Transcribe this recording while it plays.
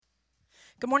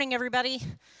Good morning, everybody.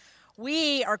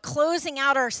 We are closing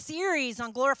out our series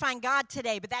on glorifying God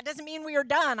today, but that doesn't mean we are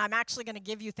done. I'm actually going to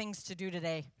give you things to do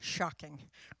today. Shocking,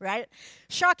 right?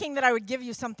 Shocking that I would give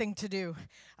you something to do.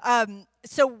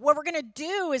 So what we're going to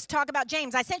do is talk about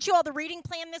James. I sent you all the reading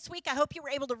plan this week. I hope you were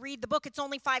able to read the book. It's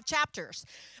only 5 chapters.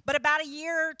 But about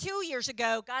 2 years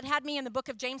ago, God had me in the book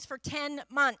of James for 10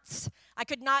 months. I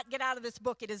could not get out of this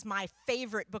book. It is my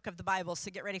favorite book of the Bible, so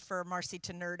get ready for Marcy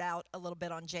to nerd out a little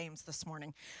bit on James this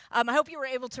morning. I hope you were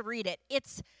able to read it.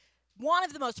 It's one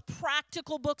of the most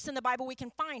practical books in the Bible we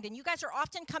can find, and you guys are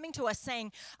often coming to us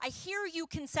saying, I hear you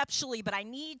conceptually, but I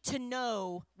need to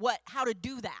know how to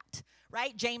do that.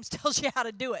 Right? James tells you how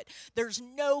to do it. There's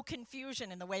no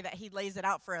confusion in the way that he lays it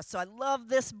out for us. So I love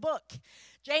this book.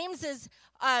 James is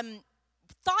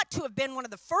thought to have been one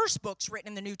of the first books written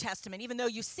in the New Testament. Even though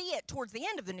you see it towards the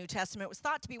end of the New Testament, it was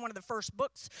thought to be one of the first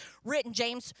books written.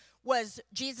 James was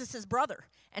Jesus' brother.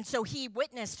 And so he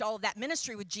witnessed all of that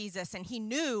ministry with Jesus, and he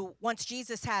knew once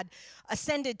Jesus had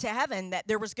ascended to heaven that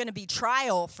there was going to be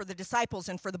trial for the disciples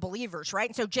and for the believers, right?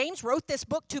 And so James wrote this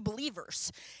book to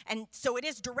believers, and so it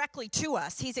is directly to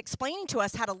us. He's explaining to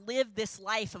us how to live this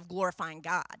life of glorifying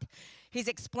God. He's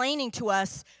explaining to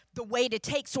us the way to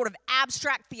take sort of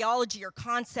abstract theology or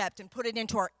concept and put it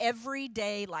into our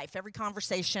everyday life, every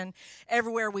conversation,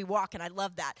 everywhere we walk, and I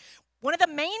love that. One of the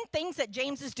main things that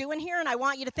James is doing here, and I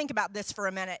want you to think about this for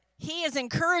a minute, he is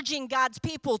encouraging God's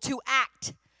people to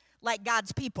act like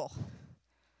God's people,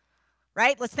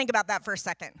 right? Let's think about that for a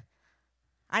second.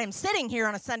 I am sitting here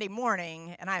on a Sunday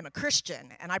morning, and I am a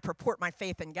Christian, and I purport my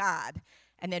faith in God,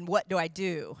 and then what do I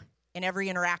do in every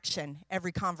interaction,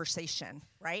 every conversation,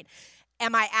 right?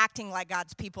 Am I acting like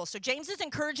God's people? So James is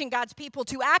encouraging God's people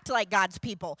to act like God's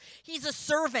people. He's a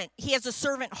servant. He has a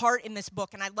servant heart in this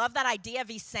book. And I love that idea of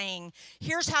he's saying,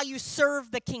 here's how you serve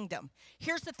the kingdom.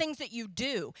 Here's the things that you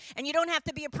do. And you don't have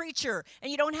to be a preacher. And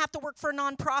you don't have to work for a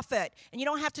nonprofit. And you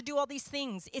don't have to do all these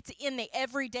things. It's in the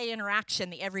everyday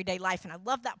interaction, the everyday life. And I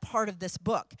love that part of this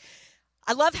book.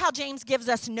 I love how James gives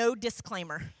us no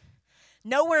disclaimer.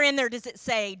 Nowhere in there does it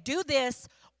say, do this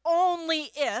only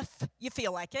if you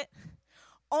feel like it.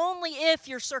 Only if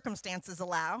your circumstances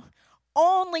allow,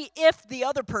 only if the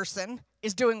other person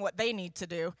is doing what they need to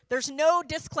do. There's no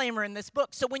disclaimer in this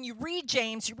book. So when you read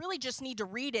James, you really just need to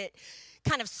read it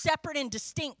kind of separate and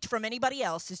distinct from anybody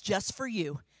else. It's just for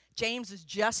you. James is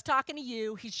just talking to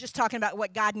you. He's just talking about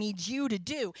what God needs you to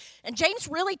do. And James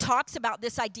really talks about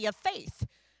this idea of faith,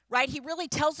 right? He really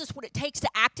tells us what it takes to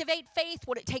activate faith,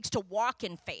 what it takes to walk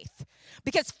in faith.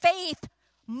 Because faith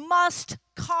must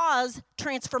cause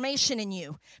transformation in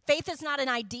you. Faith is not an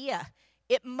idea.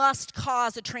 It must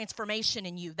cause a transformation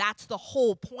in you. That's the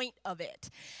whole point of it.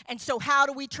 And so how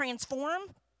do we transform?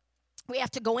 We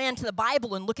have to go into the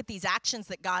Bible and look at these actions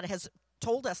that God has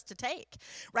told us to take,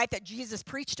 right, that Jesus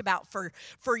preached about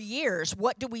for years.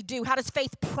 What do we do? How does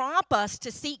faith prompt us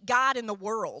to seek God in the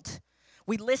world?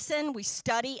 We listen, we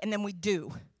study, and then we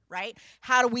do, right?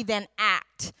 How do we then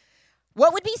act?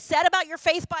 What would be said about your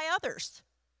faith by others?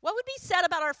 What would be said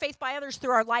about our faith by others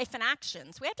through our life and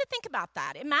actions? We have to think about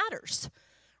that. It matters,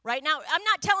 right? Now, I'm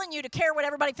not telling you to care what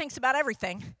everybody thinks about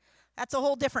everything. That's a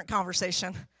whole different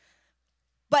conversation.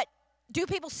 But do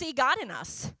people see God in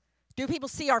us? Do people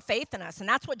see our faith in us? And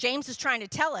that's what James is trying to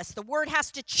tell us. The word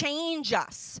has to change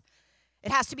us.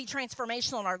 It has to be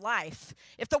transformational in our life.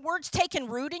 If the word's taken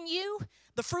root in you,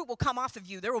 the fruit will come off of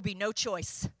you. There will be no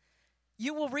choice.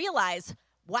 You will realize,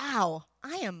 wow,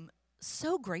 I am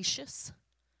so gracious.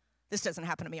 This doesn't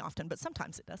happen to me often, but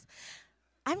sometimes it does.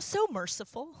 I'm so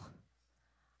merciful.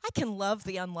 I can love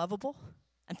the unlovable.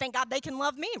 And thank God they can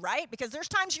love me, right? Because there's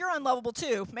times you're unlovable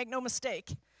too. Make no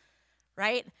mistake,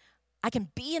 right? I can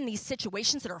be in these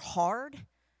situations that are hard,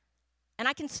 and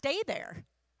I can stay there.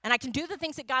 And I can do the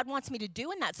things that God wants me to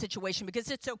do in that situation because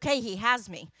it's okay. He has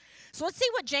me. So let's see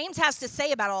what James has to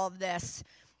say about all of this.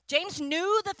 James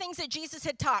knew the things that Jesus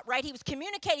had taught, right? He was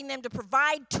communicating them to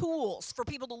provide tools for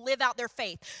people to live out their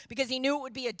faith because he knew it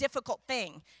would be a difficult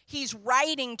thing. He's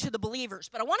writing to the believers.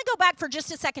 But I want to go back for just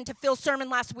a second to Phil's sermon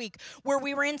last week where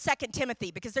we were in 2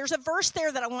 Timothy because there's a verse there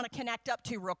that I want to connect up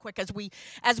to real quick as we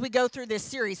go through this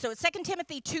series. So it's 2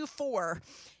 Timothy 2:4.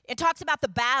 It talks about the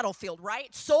battlefield,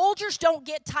 right? Soldiers don't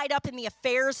get tied up in the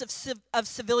affairs of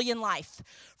civilian life,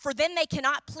 for then they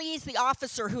cannot please the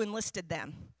officer who enlisted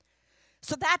them.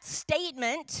 So that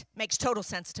statement makes total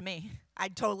sense to me. I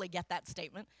totally get that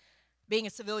statement. Being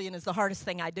a civilian is the hardest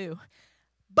thing I do.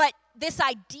 But this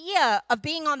idea of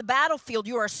being on the battlefield,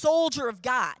 you are a soldier of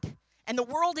God, and the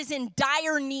world is in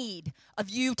dire need of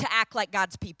you to act like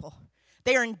God's people.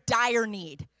 They are in dire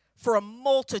need. for a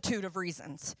multitude of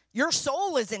reasons. Your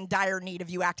soul is in dire need of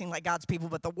you acting like God's people,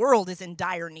 but the world is in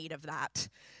dire need of that.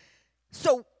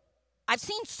 So I've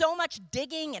seen so much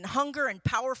digging and hunger and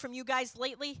power from you guys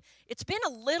lately. It's been a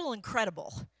little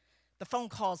incredible. The phone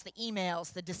calls, the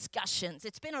emails, the discussions.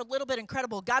 It's been a little bit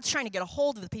incredible. God's trying to get a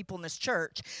hold of the people in this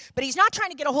church, but he's not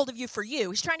trying to get a hold of you for you.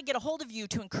 He's trying to get a hold of you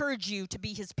to encourage you to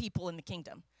be his people in the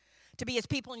kingdom, to be his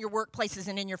people in your workplaces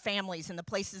and in your families and the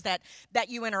places that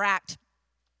you interact.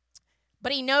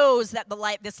 But he knows that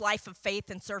this life of faith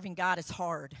and serving God is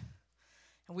hard,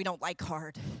 and we don't like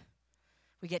hard.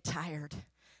 We get tired.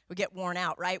 We get worn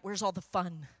out, right? Where's all the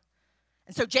fun?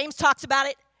 And so James talks about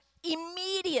it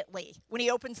immediately when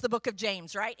he opens the book of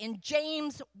James, right? In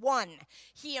James 1,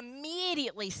 he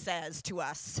immediately says to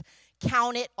us,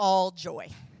 count it all joy.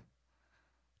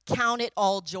 Count it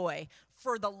all joy.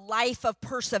 For the life of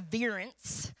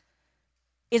perseverance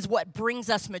is what brings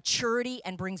us maturity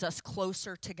and brings us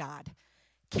closer to God.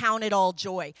 Count it all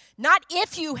joy. Not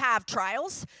if you have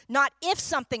trials, not if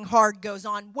something hard goes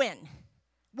on, when.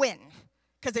 When.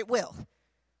 Because it will.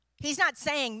 He's not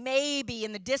saying maybe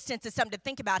in the distance is something to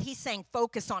think about. He's saying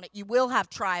focus on it. You will have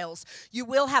trials. You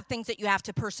will have things that you have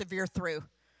to persevere through.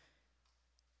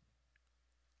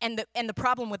 And the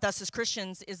problem with us as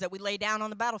Christians is that we lay down on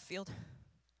the battlefield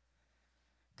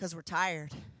because we're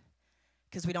tired,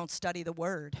 because we don't study the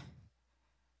Word,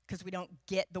 because we don't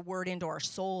get the Word into our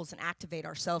souls and activate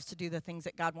ourselves to do the things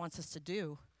that God wants us to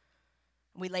do.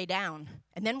 We lay down.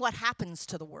 And then what happens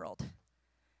to the world?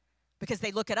 Because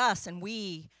they look at us and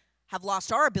we have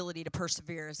lost our ability to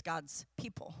persevere as God's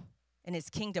people in his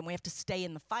kingdom. We have to stay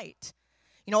in the fight.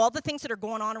 You know, all the things that are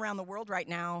going on around the world right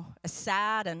now, as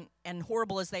sad and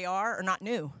horrible as they are not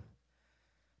new.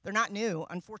 They're not new,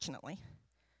 unfortunately.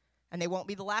 And they won't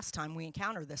be the last time we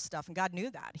encounter this stuff. And God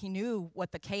knew that. He knew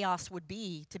what the chaos would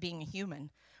be to being a human,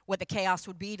 what the chaos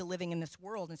would be to living in this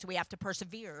world. And so we have to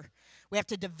persevere. We have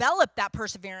to develop that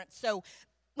perseverance. So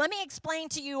let me explain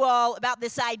to you all about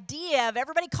this idea of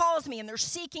everybody calls me and they're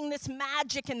seeking this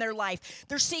magic in their life.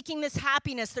 They're seeking this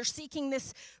happiness. They're seeking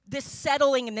this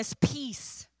settling and this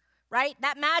peace, right?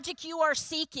 That magic you are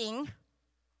seeking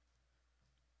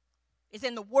is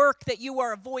in the work that you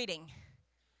are avoiding.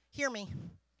 Hear me.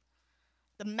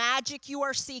 The magic you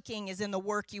are seeking is in the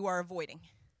work you are avoiding.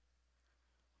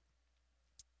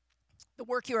 The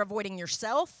work you're avoiding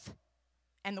yourself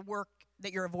and the work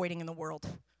that you're avoiding in the world.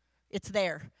 It's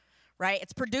there, right?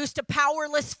 It's produced a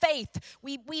powerless faith.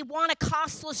 We want a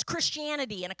costless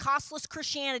Christianity, and a costless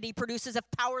Christianity produces a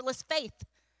powerless faith.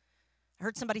 I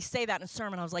heard somebody say that in a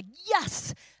sermon. I was like,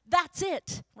 yes, that's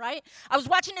it, right? I was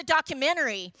watching a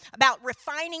documentary about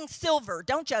refining silver.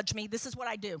 Don't judge me. This is what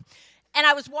I do. And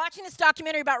I was watching this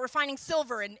documentary about refining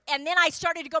silver, and then I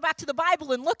started to go back to the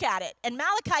Bible and look at it. And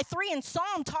Malachi 3 and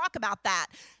Psalm talk about that.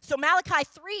 So Malachi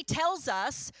 3 tells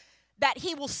us that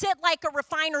he will sit like a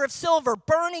refiner of silver,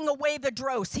 burning away the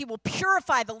dross. He will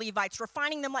purify the Levites,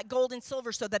 refining them like gold and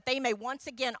silver so that they may once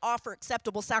again offer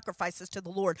acceptable sacrifices to the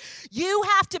Lord. You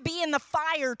have to be in the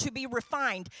fire to be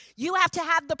refined. You have to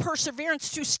have the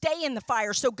perseverance to stay in the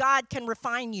fire so God can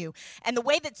refine you. And the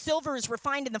way that silver is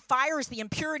refined in the fire is the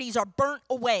impurities are burnt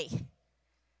away.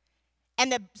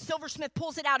 And the silversmith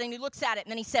pulls it out and he looks at it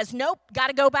and then he says, nope, got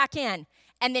to go back in.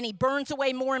 And then he burns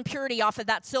away more impurity off of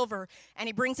that silver, and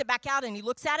he brings it back out, and he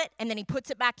looks at it, and then he puts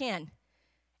it back in.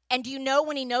 And do you know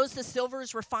when he knows the silver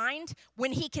is refined?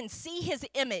 When he can see his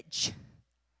image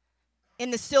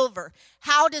in the silver.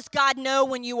 How does God know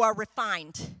when you are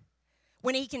refined?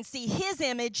 When he can see his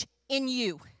image in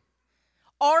you.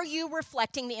 Are you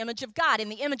reflecting the image of God?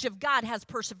 And the image of God has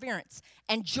perseverance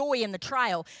and joy in the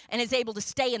trial and is able to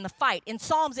stay in the fight. In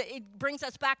Psalms, it brings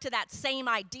us back to that same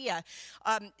idea.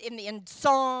 In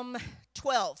Psalm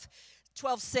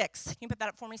 12:6. Can you put that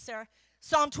up for me, Sarah?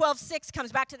 Psalm 12:6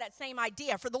 comes back to that same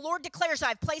idea. For the Lord declares,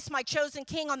 I've placed my chosen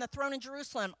king on the throne in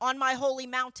Jerusalem, on my holy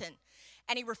mountain.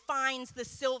 And he refines the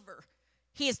silver.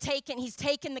 He's taken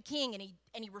the king and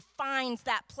he refines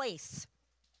that place.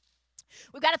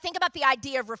 We've got to think about the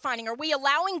idea of refining. Are we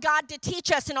allowing God to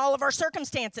teach us in all of our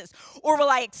circumstances? Or will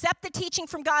I accept the teaching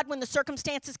from God when the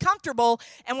circumstance is comfortable,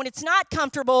 and when it's not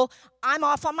comfortable, I'm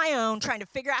off on my own trying to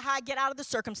figure out how I get out of the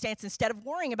circumstance instead of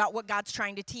worrying about what God's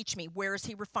trying to teach me? Where is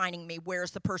he refining me? Where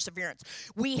is the perseverance?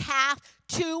 We have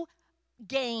to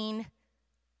gain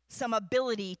some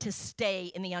ability to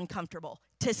stay in the uncomfortable,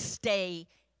 to stay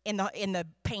in the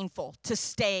painful, to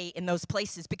stay in those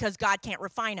places because God can't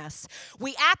refine us.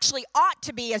 We actually ought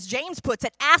to be, as James puts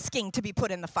it, asking to be put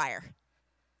in the fire.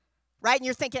 Right? And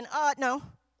you're thinking, no,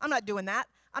 I'm not doing that.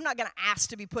 I'm not going to ask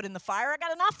to be put in the fire. I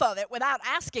got enough of it without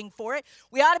asking for it.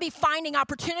 We ought to be finding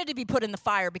opportunity to be put in the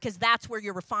fire because that's where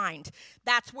you're refined.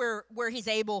 That's where he's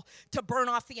able to burn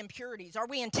off the impurities. Are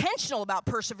we intentional about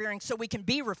persevering so we can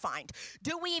be refined?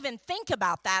 Do we even think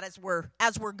about that as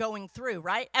we're going through,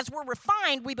 right? As we're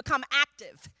refined, we become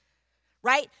active,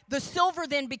 right? The silver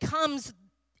then becomes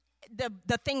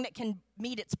the thing that can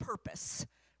meet its purpose,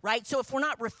 right? So if we're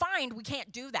not refined, we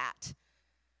can't do that.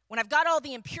 When I've got all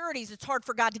the impurities, it's hard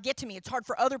for God to get to me. It's hard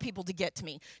for other people to get to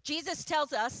me. Jesus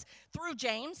tells us through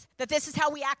James that this is how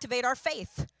we activate our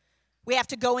faith. We have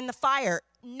to go in the fire.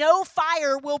 No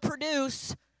fire will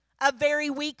produce a very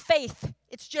weak faith.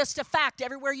 It's just a fact.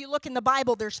 Everywhere you look in the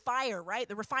Bible, there's fire, right?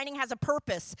 The refining has a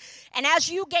purpose. And as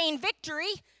you gain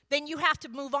victory, then you have to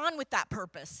move on with that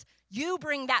purpose. You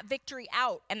bring that victory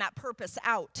out and that purpose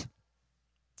out.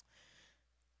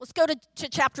 Let's go to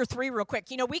chapter 3 real quick.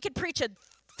 You know, we could preach a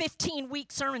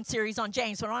 15-week sermon series on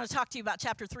James, but I want to talk to you about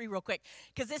chapter 3 real quick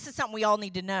because this is something we all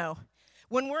need to know.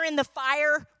 When we're in the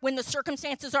fire, when the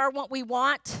circumstances are what we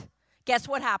want, guess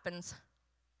what happens?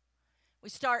 We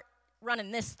start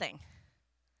running this thing,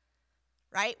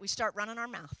 right? We start running our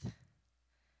mouth.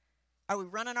 Are we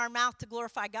running our mouth to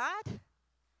glorify God?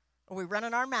 Or are we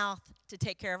running our mouth to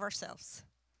take care of ourselves?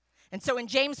 And so in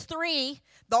James 3,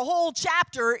 the whole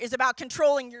chapter is about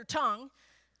controlling your tongue.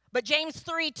 But James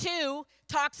 3:2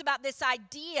 talks about this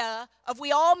idea of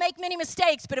we all make many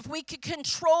mistakes, but if we could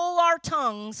control our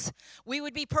tongues, we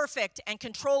would be perfect and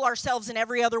control ourselves in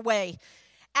every other way.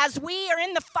 As we are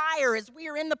in the fire, as we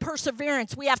are in the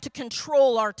perseverance, we have to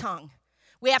control our tongue.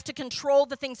 We have to control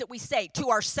the things that we say to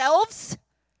ourselves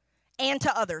and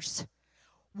to others.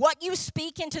 What you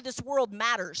speak into this world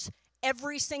matters.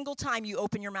 Every single time you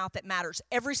open your mouth, it matters.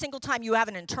 Every single time you have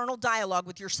an internal dialogue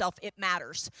with yourself, it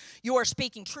matters. You are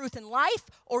speaking truth in life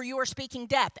or you are speaking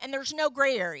death. And there's no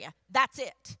gray area. That's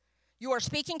it. You are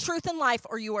speaking truth in life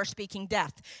or you are speaking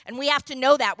death. And we have to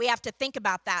know that. We have to think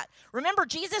about that. Remember,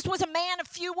 Jesus was a man of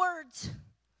few words.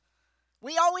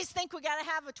 We always think we got to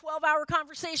have a 12-hour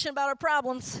conversation about our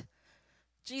problems.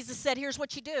 Jesus said, here's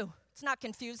what you do. It's not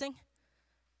confusing.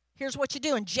 Here's what you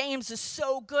do. And James is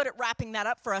so good at wrapping that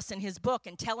up for us in his book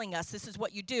and telling us this is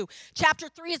what you do. Chapter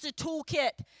 3 is a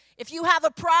toolkit. If you have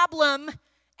a problem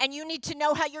and you need to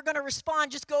know how you're going to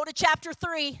respond, just go to chapter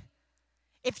 3.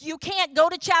 If you can't, go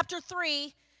to chapter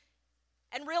 3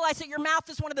 and realize that your mouth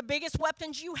is one of the biggest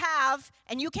weapons you have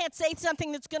and you can't say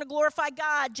something that's going to glorify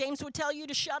God. James would tell you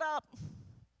to shut up.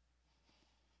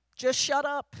 Just shut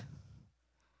up.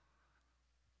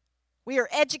 We are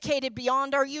educated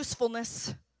beyond our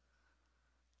usefulness.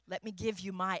 Let me give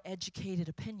you my educated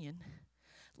opinion.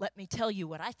 Let me tell you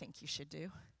what I think you should do.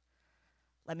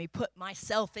 Let me put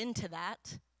myself into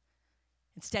that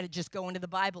instead of just going to the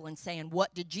Bible and saying,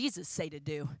 what did Jesus say to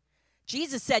do?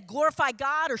 Jesus said, glorify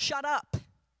God or shut up.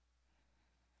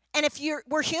 And if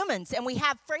we're humans and we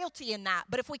have frailty in that,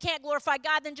 but if we can't glorify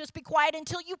God, then just be quiet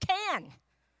until you can.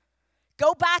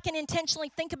 Go back and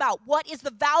intentionally think about what is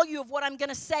the value of what I'm going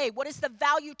to say? What is the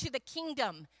value to the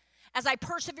kingdom? As I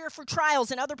persevere through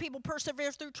trials and other people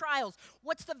persevere through trials,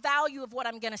 what's the value of what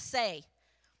I'm going to say?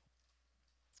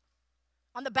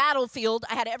 On the battlefield,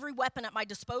 I had every weapon at my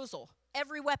disposal.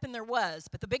 Every weapon there was.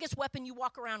 But the biggest weapon you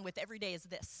walk around with every day is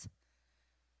this.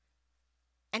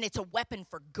 And it's a weapon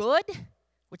for good,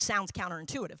 which sounds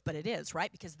counterintuitive, but it is, right?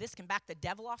 Because this can back the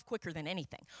devil off quicker than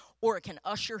anything. Or it can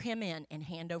usher him in and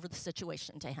hand over the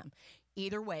situation to him.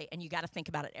 Either way, and you got to think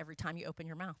about it every time you open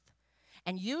your mouth.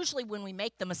 And usually when we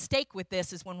make the mistake with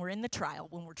this is when we're in the trial,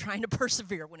 when we're trying to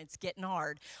persevere, when it's getting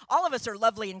hard. All of us are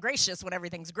lovely and gracious when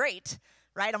everything's great,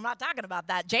 right? I'm not talking about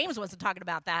that. James wasn't talking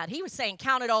about that. He was saying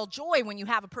count it all joy when you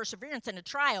have a perseverance in a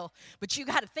trial, but you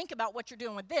got to think about what you're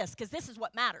doing with this because this is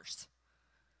what matters.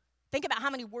 Think about how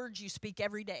many words you speak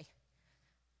every day.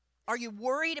 Are you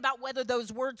worried about whether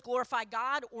those words glorify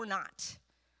God or not?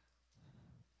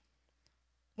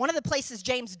 One of the places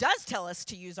James does tell us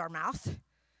to use our mouth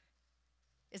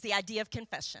is the idea of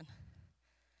confession.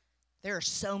 There are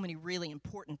so many really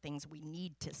important things we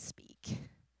need to speak.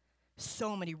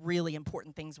 So many really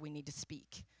important things we need to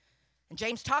speak. And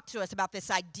James talked to us about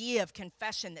this idea of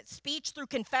confession, that speech through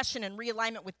confession and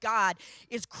realignment with God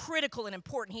is critical and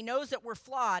important. He knows that we're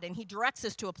flawed, and he directs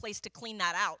us to a place to clean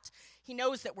that out. He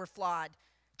knows that we're flawed.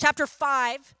 Chapter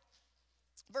 5,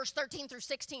 verse 13 through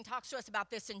 16 talks to us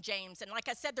about this in James. And like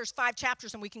I said, there's 5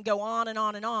 chapters, and we can go on and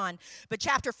on and on. But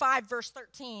chapter 5, verse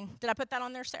 13, did I put that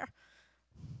on there, Sarah?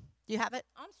 Do you have it?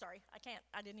 I'm sorry,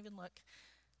 I didn't even look.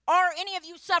 Are any of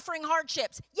you suffering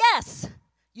hardships? Yes,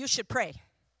 you should pray.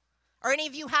 Are any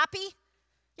of you happy?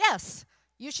 Yes,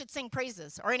 you should sing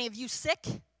praises. Are any of you sick?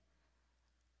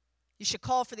 You should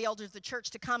call for the elders of the church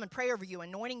to come and pray over you,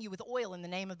 anointing you with oil in the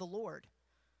name of the Lord.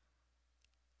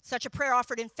 Such a prayer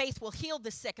offered in faith will heal the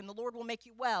sick, and the Lord will make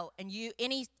you well, and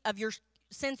any of your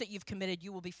sins that you've committed,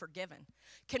 you will be forgiven.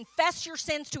 Confess your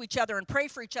sins to each other and pray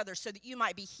for each other so that you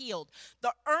might be healed.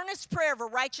 The earnest prayer of a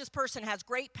righteous person has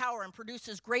great power and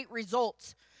produces great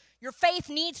results. Your faith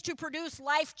needs to produce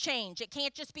life change. It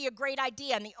can't just be a great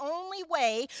idea. And the only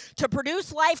way to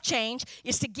produce life change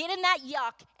is to get in that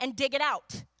yuck and dig it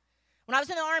out. When I was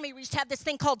in the Army, we used to have this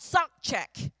thing called sock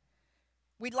check.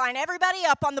 We'd line everybody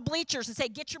up on the bleachers and say,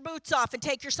 get your boots off and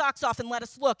take your socks off and let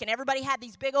us look. And everybody had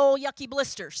these big old yucky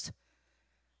blisters.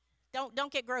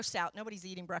 Don't get grossed out. Nobody's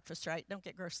eating breakfast, right? Don't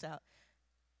get grossed out.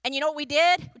 And you know what we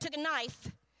did? We took a knife,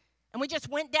 and we just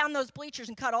went down those bleachers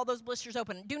and cut all those blisters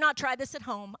open. Do not try this at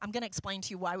home. I'm going to explain to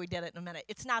you why we did it in a minute.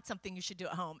 It's not something you should do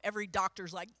at home. Every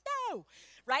doctor's like, no,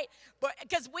 right? But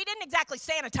because we didn't exactly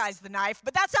sanitize the knife,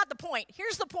 but that's not the point.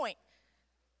 Here's the point.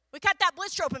 We cut that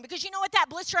blister open because you know what that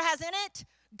blister has in it?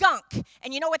 Gunk.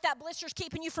 And you know what that blister's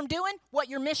keeping you from doing? What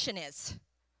your mission is.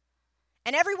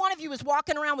 And every one of you is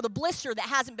walking around with a blister that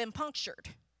hasn't been punctured.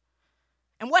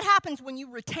 And what happens when you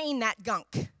retain that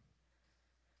gunk?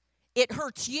 It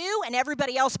hurts you and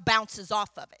everybody else bounces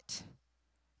off of it.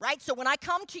 Right? So when I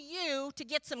come to you to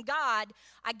get some God,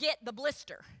 I get the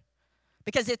blister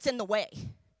because it's in the way.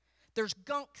 There's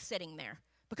gunk sitting there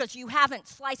because you haven't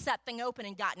sliced that thing open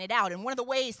and gotten it out. And one of the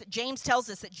ways that James tells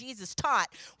us that Jesus taught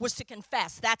was to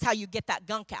confess. That's how you get that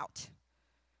gunk out.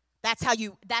 That's how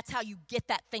you get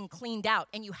that thing cleaned out.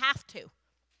 And you have to.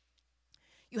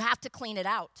 You have to clean it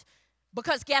out.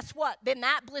 Because guess what? Then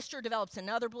that blister develops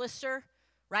another blister,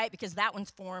 right? Because that one's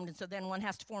formed, and so then one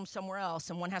has to form somewhere else,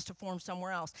 and one has to form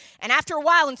somewhere else. And after a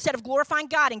while, instead of glorifying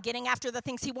God and getting after the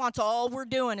things he wants, all we're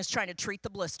doing is trying to treat the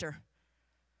blister.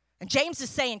 And James is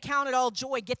saying, count it all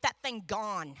joy, get that thing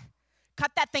gone.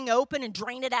 Cut that thing open and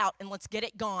drain it out, and let's get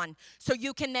it gone so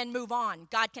you can then move on.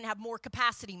 God can have more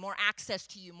capacity, more access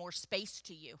to you, more space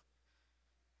to you.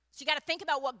 So you got to think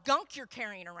about what gunk you're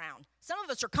carrying around. Some of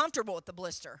us are comfortable with the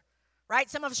blister, right?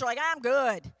 Some of us are like, I'm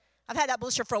good. I've had that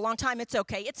blister for a long time. It's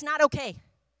okay. It's not okay.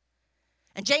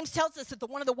 And James tells us that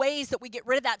one of the ways that we get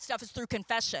rid of that stuff is through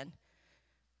confession.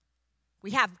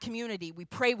 We have community. We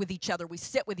pray with each other. We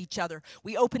sit with each other.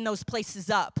 We open those places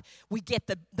up. We get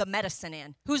the medicine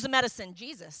in. Who's the medicine?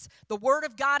 Jesus. The Word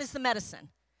of God is the medicine.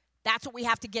 That's what we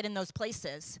have to get in those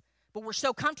places. But we're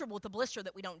so comfortable with the blister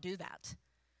that we don't do that.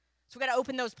 So we got to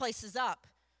open those places up.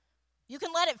 You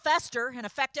can let it fester and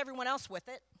affect everyone else with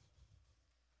it.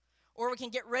 Or we can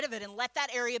get rid of it and let that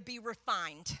area be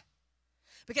refined.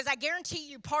 Because I guarantee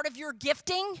you part of your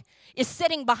gifting is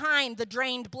sitting behind the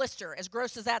drained blister, as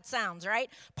gross as that sounds, right?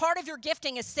 Part of your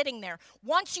gifting is sitting there.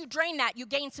 Once you drain that, you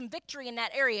gain some victory in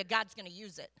that area, God's going to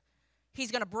use it.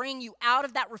 He's going to bring you out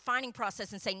of that refining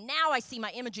process and say, now I see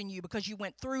my image in you because you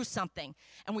went through something.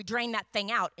 And we drain that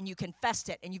thing out, and you confessed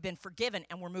it, and you've been forgiven,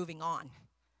 and we're moving on.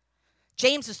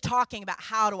 James is talking about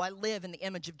how do I live in the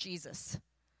image of Jesus.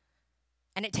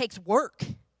 And it takes work.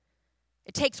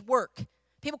 It takes work.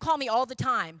 People call me all the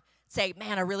time, say,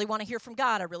 man, I really want to hear from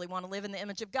God. I really want to live in the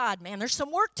image of God. Man, there's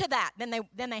some work to that. Then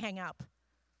they hang up.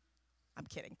 I'm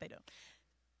kidding. They don't.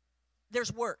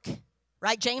 There's work,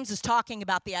 right? James is talking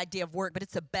about the idea of work, but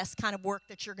it's the best kind of work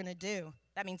that you're going to do.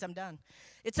 That means I'm done.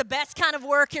 It's the best kind of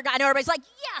work you're going to. I know everybody's like,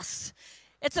 yes.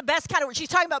 It's the best kind of work. She's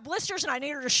talking about blisters, and I need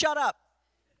her to shut up.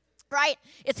 Right?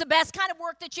 It's the best kind of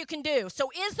work that you can do. So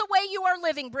is the way you are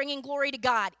living bringing glory to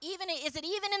God? Is it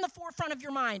even in the forefront of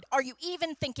your mind? Are you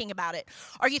even thinking about it?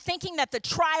 Are you thinking that the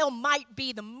trial might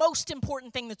be the most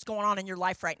important thing that's going on in your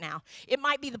life right now? It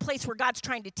might be the place where God's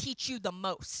trying to teach you the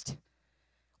most.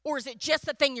 Or is it just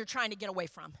the thing you're trying to get away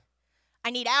from? I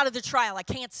need out of the trial. I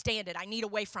can't stand it. I need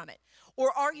away from it.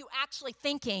 Or are you actually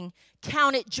thinking,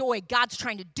 count it joy, God's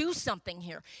trying to do something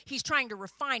here. He's trying to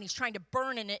refine. He's trying to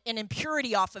burn an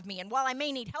impurity off of me. And while I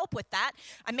may need help with that,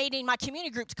 I may need my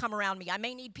community group to come around me. I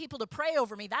may need people to pray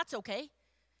over me. That's okay.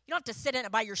 You don't have to sit in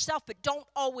it by yourself, but don't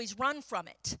always run from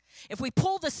it. If we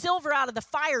pull the silver out of the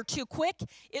fire too quick,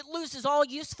 it loses all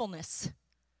usefulness.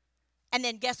 And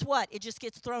then guess what? It just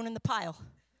gets thrown in the pile.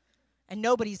 And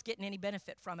nobody's getting any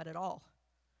benefit from it at all.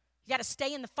 You got to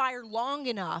stay in the fire long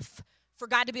enough for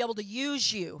God to be able to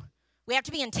use you. We have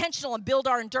to be intentional and build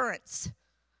our endurance.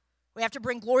 We have to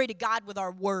bring glory to God with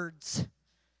our words.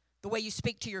 The way you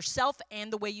speak to yourself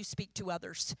and the way you speak to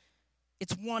others.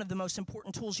 It's one of the most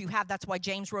important tools you have. That's why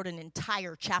James wrote an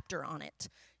entire chapter on it.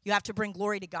 You have to bring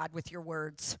glory to God with your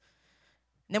words.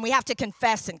 And then we have to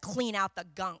confess and clean out the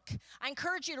gunk. I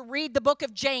encourage you to read the book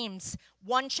of James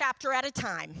one chapter at a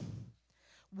time.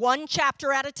 One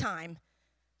chapter at a time.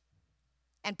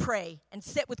 and pray and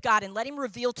sit with God and let him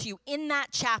reveal to you in that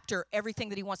chapter everything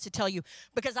that he wants to tell you.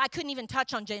 Because I couldn't even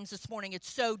touch on James this morning.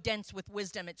 It's so dense with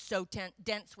wisdom. It's so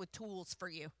dense with tools for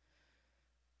you.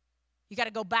 You got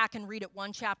to go back and read it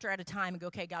one chapter at a time and go,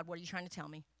 okay, God, what are you trying to tell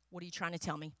me? What are you trying to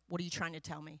tell me? What are you trying to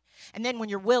tell me? And then when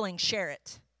you're willing, share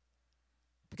it.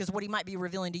 Because what he might be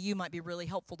revealing to you might be really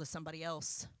helpful to somebody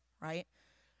else, right?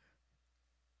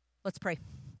 Let's pray.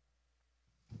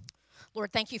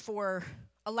 Lord, thank you for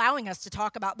allowing us to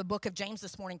talk about the book of James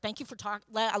this morning. Thank you for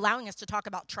allowing us to talk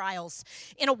about trials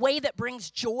in a way that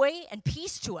brings joy and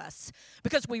peace to us,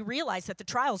 because we realize that the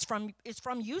trials is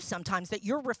from you sometimes, that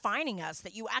you're refining us,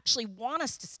 that you actually want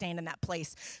us to stand in that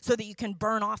place so that you can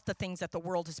burn off the things that the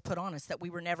world has put on us that we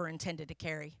were never intended to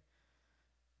carry.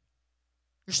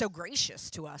 You're so gracious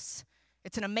to us.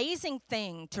 It's an amazing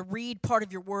thing to read part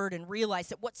of your word and realize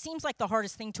that what seems like the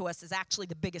hardest thing to us is actually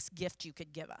the biggest gift you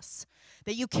could give us.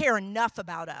 That you care enough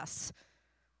about us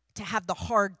to have the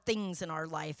hard things in our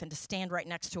life and to stand right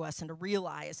next to us and to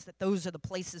realize that those are the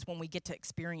places when we get to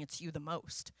experience you the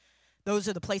most. Those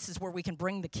are the places where we can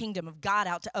bring the kingdom of God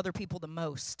out to other people the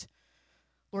most.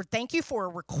 Lord, thank you for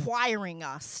requiring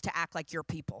us to act like your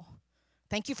people.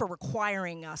 Thank you for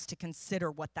requiring us to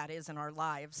consider what that is in our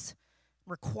lives.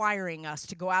 Requiring us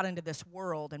to go out into this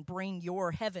world and bring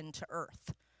your heaven to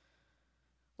earth.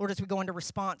 Lord, as we go into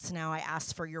response now, I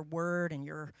ask for your word and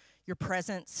your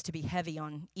presence to be heavy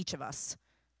on each of us,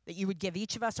 that you would give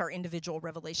each of us our individual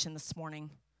revelation this morning.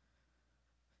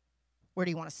 Where do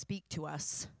you want to speak to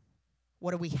us?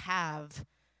 What do we have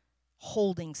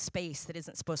holding space that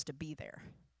isn't supposed to be there?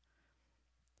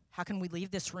 How can we leave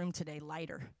this room today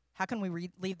lighter? How can we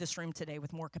leave this room today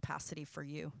with more capacity for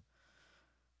you?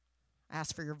 I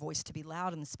ask for your voice to be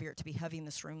loud and the Spirit to be heavy in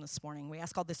this room this morning. We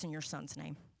ask all this in your Son's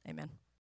name. Amen.